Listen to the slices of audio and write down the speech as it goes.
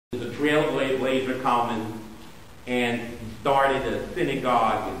The trailblazer Kalman, and he started a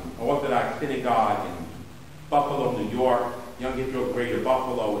synagogue, an Orthodox synagogue in Buffalo, New York, Young Israel Greater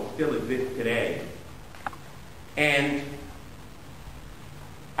Buffalo. It still exists today. And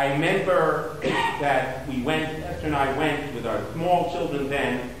I remember that Esther and I went with our small children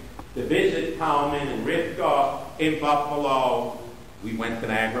then to visit Kalman and Rivka in Buffalo. We went to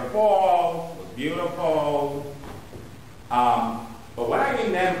Niagara Falls. It was beautiful. But what I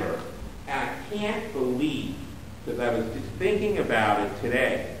remember, and I can't believe, because I was just thinking about it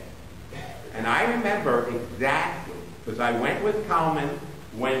today, and I remember exactly, because I went with Kalman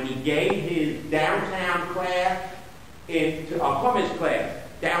when he gave his downtown class, a Chumash class,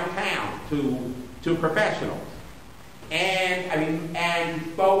 downtown to professionals. And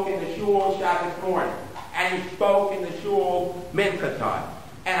he spoke in the shul Shabbos morning, and he spoke in the shul Mincha time.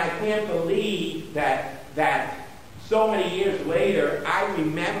 And I can't believe that so many years later, I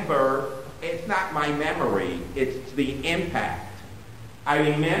remember, it's not my memory, it's the impact. I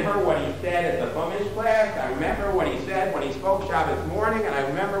remember what he said at the Chumash class, I remember what he said when he spoke Shabbos morning, and I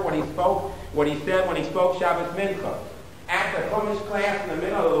remember what he said when he spoke Shabbos Mincha. At the Chumash class in the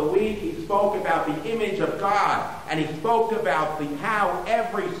middle of the week, he spoke about the image of God, and he spoke about how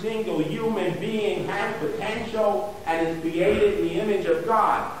every single human being has potential and is created in the image of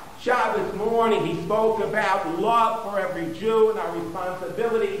God. Shabbos morning, he spoke about love for every Jew and our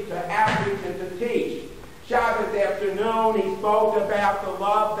responsibility to outreach and to teach. Shabbos afternoon, he spoke about the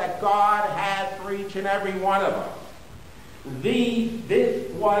love that God has for each and every one of us. This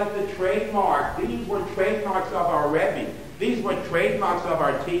was the trademark. These were trademarks of our Rebbe. These were trademarks of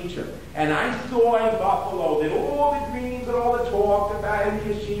our teacher. And I saw in Buffalo that all the dreams and all the talk about in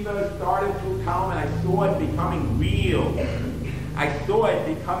the yeshiva started to come, and I saw it becoming real. I saw it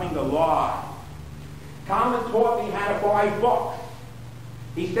becoming alive. Kalman taught me how to buy books.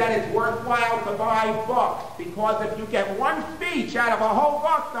 He said it's worthwhile to buy books because if you get one speech out of a whole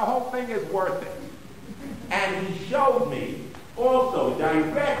book, the whole thing is worth it. And he showed me, also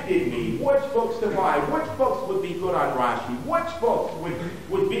directed me, which books to buy, which books would be good on Rashi, which books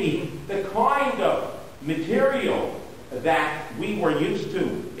would be the kind of material that we were used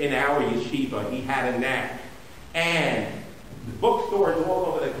to in our yeshiva. He had a knack. And the bookstores all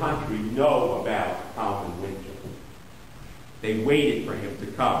over the country know about Kalman Winter. They waited for him to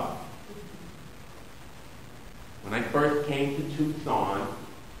come. When I first came to Tucson,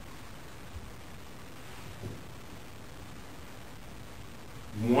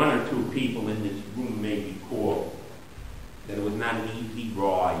 one or two people in this room may recall that it was not an easy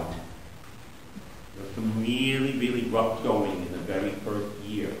ride. There was some really, really rough going in the very first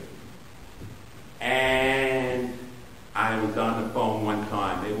year. And I was on the phone one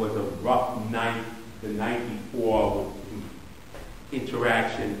time. It was a rough night, the night before,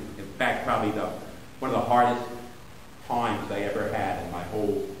 interaction. In fact, probably one of the hardest times I ever had in my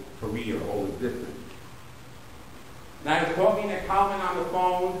whole career, whole existence. And I was talking to Kalman on the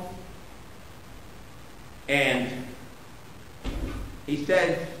phone, and he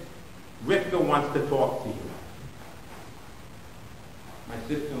said, Rivka wants to talk to you. My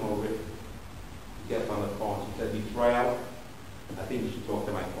sister-in-law, Rivka, gets on the phone. She said, Yisrael, I think you should talk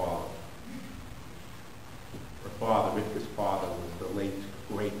to my father. Her father, Rivka's father, was the late,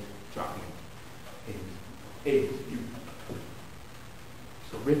 great giant in AIDS.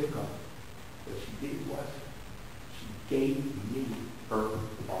 So Rivka, what she did was, she gave me her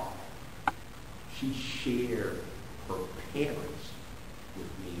father. She shared her parents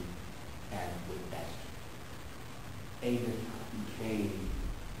with me and with Esther. Amos became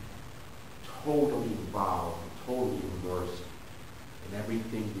totally involved, totally immersed in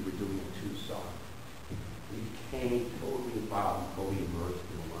everything we were doing in Tucson. We became totally involved and totally immersed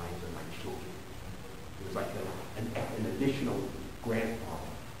in the lives of my children. It was like an additional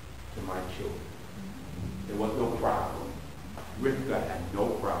grandfather to my children. There was no problem. Rivka had no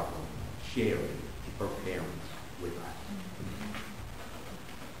problem sharing her parents with us.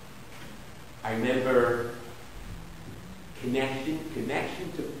 I remember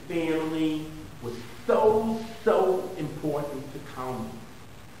connection to family was so important to Kalman.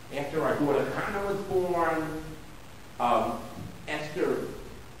 After our daughter Hannah was born, Esther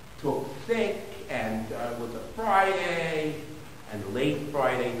took sick, and it was a Friday, and late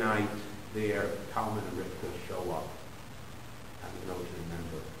Friday night, there, Kalman and Rivka show up. I don't know if you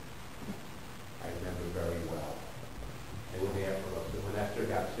remember. I remember very well. They were there for us. And when Esther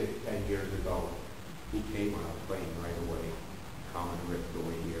got sick 10 years ago, he came on a plane right away. Kalman and Rivka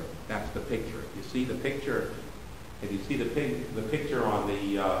were here. That's the picture. You see the picture. If you see the picture on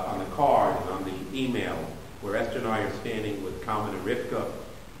the card and on the email, where Esther and I are standing with Kalman and Rivka,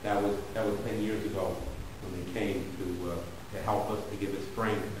 That was 10 years ago when they came to help us, to give us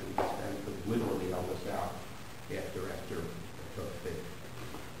strength, and to literally help us out after Chofetz.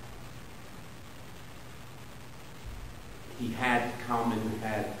 Kalman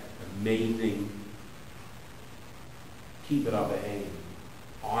had amazing kibbud avim,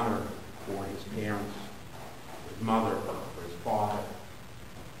 honor for his parents, his mother, for his father.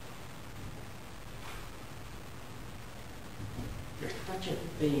 There's such a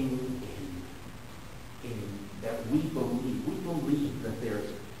thing in that we believe. We believe that there's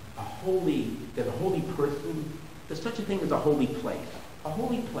a holy person. There's such a thing as a holy place. A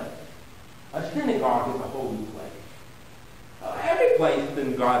holy place. A synagogue is a holy place. Every place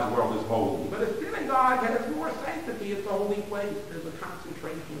in God's world is holy, but a synagogue has more sanctity. It's a holy place. There's a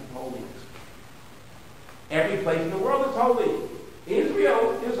concentration of holiness. Every place in the world is holy.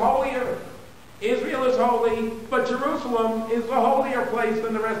 Israel is holier. Israel is holy, but Jerusalem is a holier place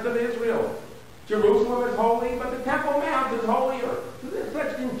than the rest of Israel. Jerusalem is holy, but the Temple Mount is holier. So there's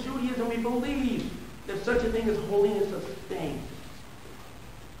such in Judaism, we believe there's such a thing as holiness of space.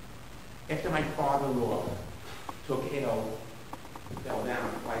 After my father-in-law took ill, fell down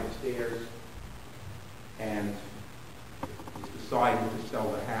a flight of stairs, and decided to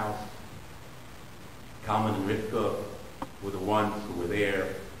sell the house. Kalman and Rivka were the ones who were there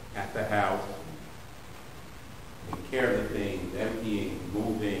at the house, taking care of the things, emptying,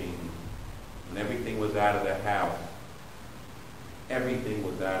 moving, and everything was out of the house. Everything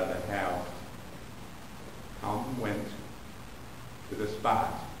was out of the house. Kalman went to the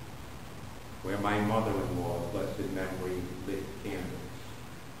spot where my mother-in-law, blessed memory, lit candles.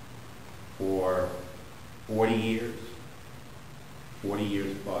 For 40 years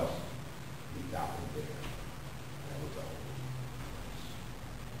plus, he died there. That was all.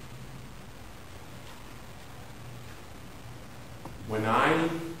 When I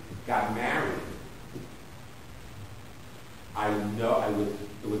got married,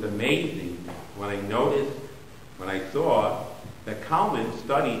 it was amazing when I saw that Kalman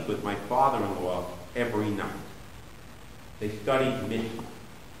studied with my father-in-law every night. They studied Mishnah.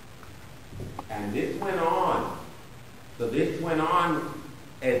 And this went on. So this went on,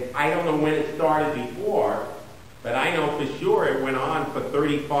 I don't know when it started before, but I know for sure it went on for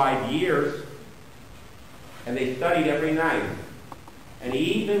 35 years. And they studied every night. And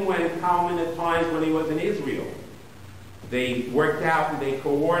even when Kalman, at times when he was in Israel, they worked out and they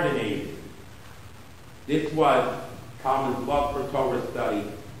coordinated. This was Kalman's love for Torah study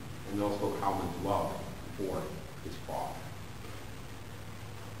and also Kalman's love for his father.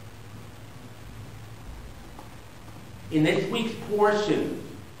 In this week's portion,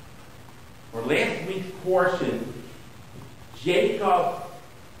 or last week's portion, Jacob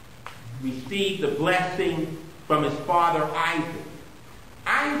received the blessing from his father Isaac.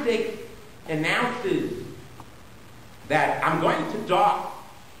 Isaac announces that I'm going to die.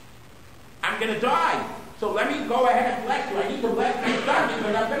 I'm going to die. So let me go ahead and bless you. I need to bless my son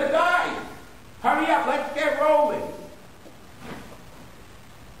because I'm going to die. Hurry up, let's get rolling.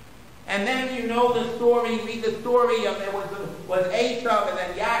 And then you know the story, read the story of there was Esau, and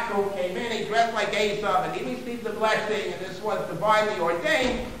then Yaakov came in, he dressed like Esau, and he received the blessing, and this was divinely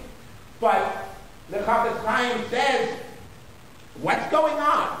ordained. But the Chofetz says, what's going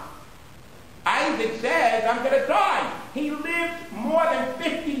on? Isaac says, I'm going to die. He lived more than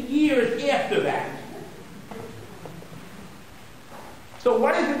 50 years after that. So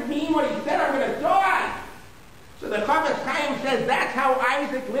what does it mean when he said, I'm going to die? So the Chofetz says that's how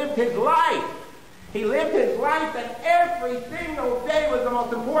Isaac lived his life. He lived his life that every single day was the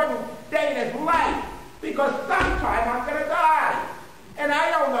most important day in his life. Because sometime I'm going to die. And I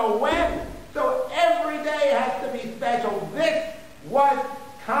don't know when. So every day has to be special. This was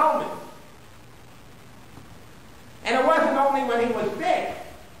Kalman. And it wasn't only when he was sick.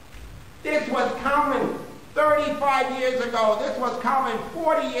 This was Kalman 35 years ago. This was Kalman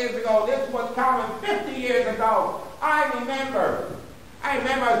 40 years ago. This was Kalman 50 years ago. I remember I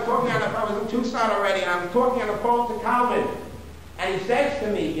was in Tucson already, and I was talking on the phone to Kalman. And he says to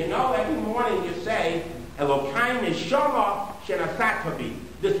me, you know, every morning you say, Elokai neshama shenasat bi.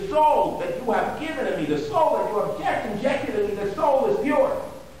 The soul that you have given to me, the soul that you have injected in me, the soul is pure.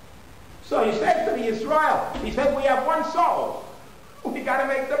 So he said to me, Israel, he said, we have one soul. We got to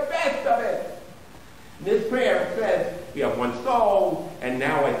make the best of it. In this prayer it says, we have one soul, and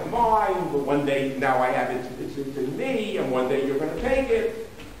now it's mine, but one day, now I have it's in me, and one day you're going to take it.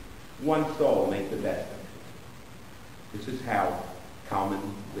 One soul, make the best of it. This is how Kalman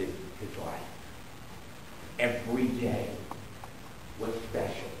lived his life. Every day was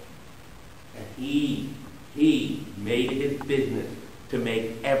special. And he made it his business to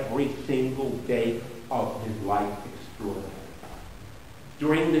make every single day of his life extraordinary.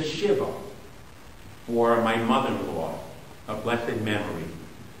 During the Shiva for my mother-in-law, of blessed memory,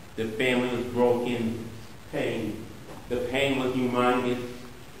 the family was broken pain. The pain was humongous.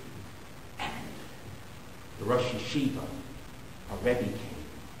 And the Rosh Yeshiva, a Rebbe came.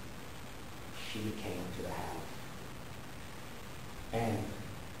 She came to the house. And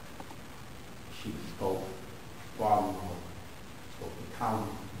she spoke father-in-law, spoke to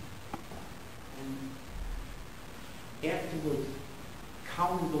Kalman. And afterwards,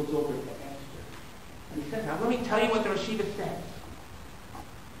 Kalman goes over to Esther. And he said, now let me tell you what the Rosh Yeshiva says.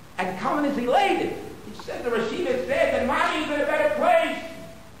 And Kalman is elated. He said, the Rosh Yeshiva said that Mommy's in a better place.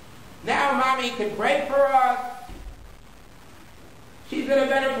 Now Mommy can pray for us. She's in a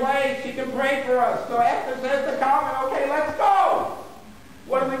better place. She can pray for us. So Esther says to Kalman, okay, let's go.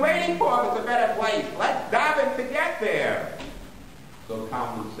 What are we waiting for if it's a better place? Let's daven to get there. So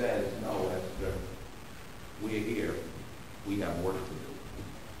Kalman says, no, Esther, we're here. We have work to do.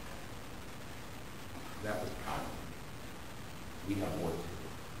 That was Kalman. We have work to do.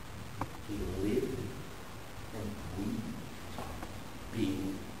 He lived and breathed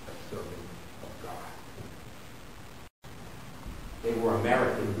being a servant of God. They were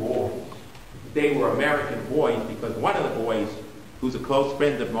American boys. They were American boys because one of the boys, who's a close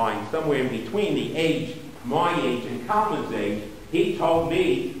friend of mine, somewhere in between my age and Kalman's age, he told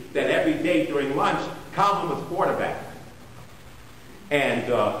me that every day during lunch, Kalman was quarterback. And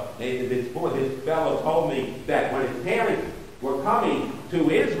this fellow told me that when his parents were coming to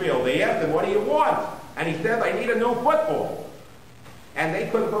Israel, they asked him, what do you want? And he said, I need a new football. And they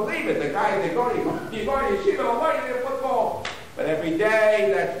couldn't believe it. The guy, you're going to yeshiva, why do you need a football? But every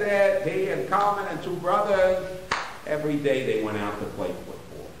day, that's it, he and Kalman and two brothers, every day they went out to play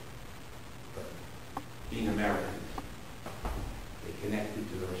football. But being Americans, they connected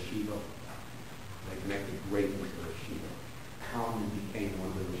to the Rosh Yeshiva. They connected greatly to the Rosh Yeshiva. Kalman became one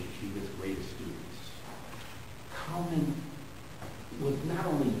of the Rosh Yeshiva's greatest students. Kalman was not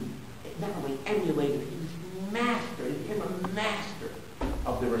only emulated, he was master. He became a master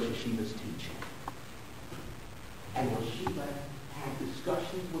of the Rosh Yeshiva's teaching. And Rosh Yeshiva had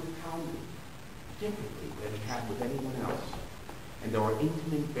discussions with Kalman differently than he had with anyone else. And there were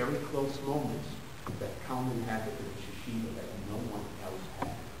intimate, very close moments that Kalman had with the Rosh Yeshiva that no one else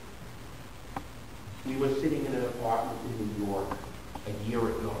had. We were sitting in an apartment in New York a year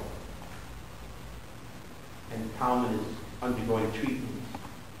ago. And Kalman is undergoing treatment.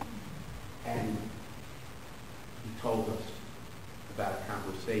 And he told us about a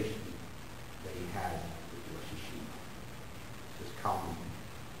conversation that he had with the Rosh Yeshiva. He says, Kalman,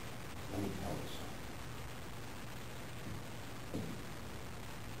 let me tell you something.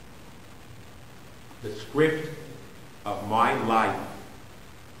 The script of my life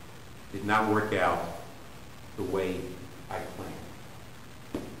did not work out the way I planned.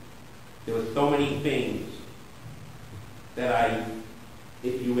 There were so many things that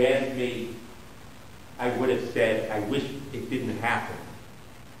if you asked me, I would have said, I wish it didn't happen.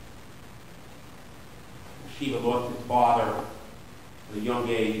 Shiva lost his father at a young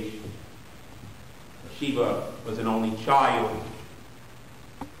age. Shiva was an only child.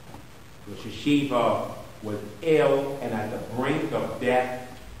 Shiva was ill and at the brink of death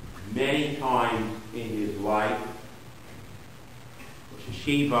many times in his life.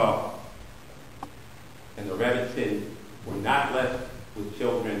 Shiva and the Rebbetzin were not blessed with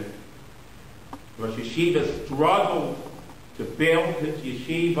children. Rosh Yeshiva struggled to build his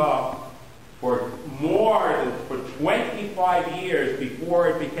yeshiva for 25 years before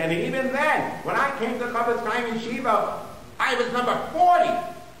it became. And even then, when I came to Chofetz Chayim Yeshiva, I was number 40.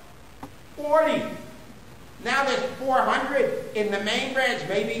 Now there's 400 in the main branch,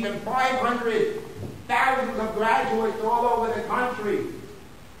 maybe even 500. Thousands of graduates all over the country.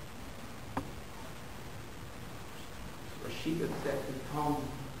 Yeshiva said to Tom,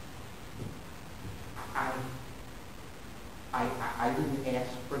 I didn't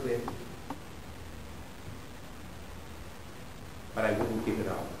ask for this, but I wouldn't give it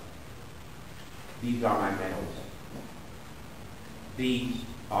up. These are my medals. These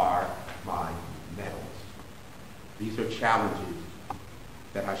are my medals. These are challenges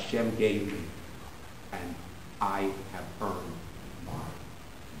that Hashem gave me, and I have earned my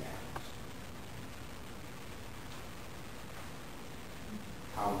medals.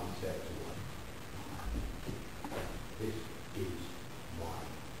 Kalman said to her, this is my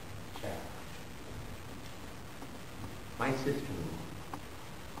challenge. My sister-in-law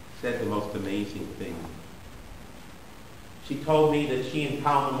said the most amazing thing. She told me that she and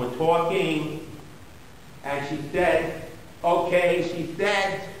Kalman were talking, and she said Okay, she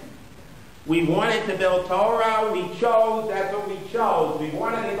said, we wanted to build Torah, we chose, that's what we chose. We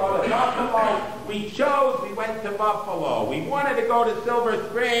wanted to go to Buffalo, we chose, we went to Buffalo. We wanted to go to Silver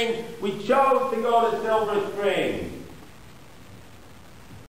Spring, we chose to go to Silver Spring.